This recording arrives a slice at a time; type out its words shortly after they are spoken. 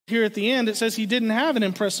Here at the end, it says he didn't have an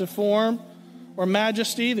impressive form or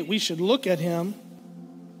majesty that we should look at him.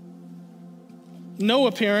 No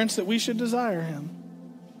appearance that we should desire him.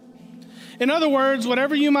 In other words,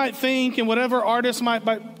 whatever you might think and whatever artists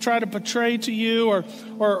might try to portray to you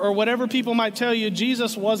or whatever people might tell you,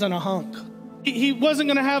 Jesus wasn't a hunk. He wasn't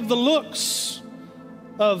going to have the looks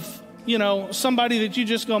of, somebody that you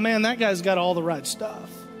just go, man, that guy's got all the right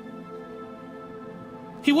stuff.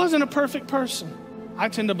 He wasn't a perfect person. I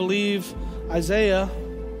tend to believe Isaiah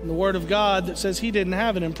and the word of God that says he didn't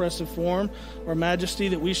have an impressive form or majesty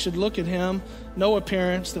that we should look at him, no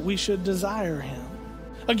appearance that we should desire him.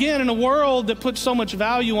 Again, in a world that puts so much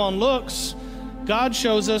value on looks, God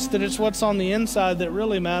shows us that it's what's on the inside that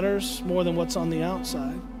really matters more than what's on the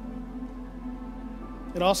outside.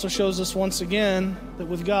 It also shows us once again that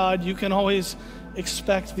with God, you can always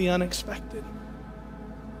expect the unexpected.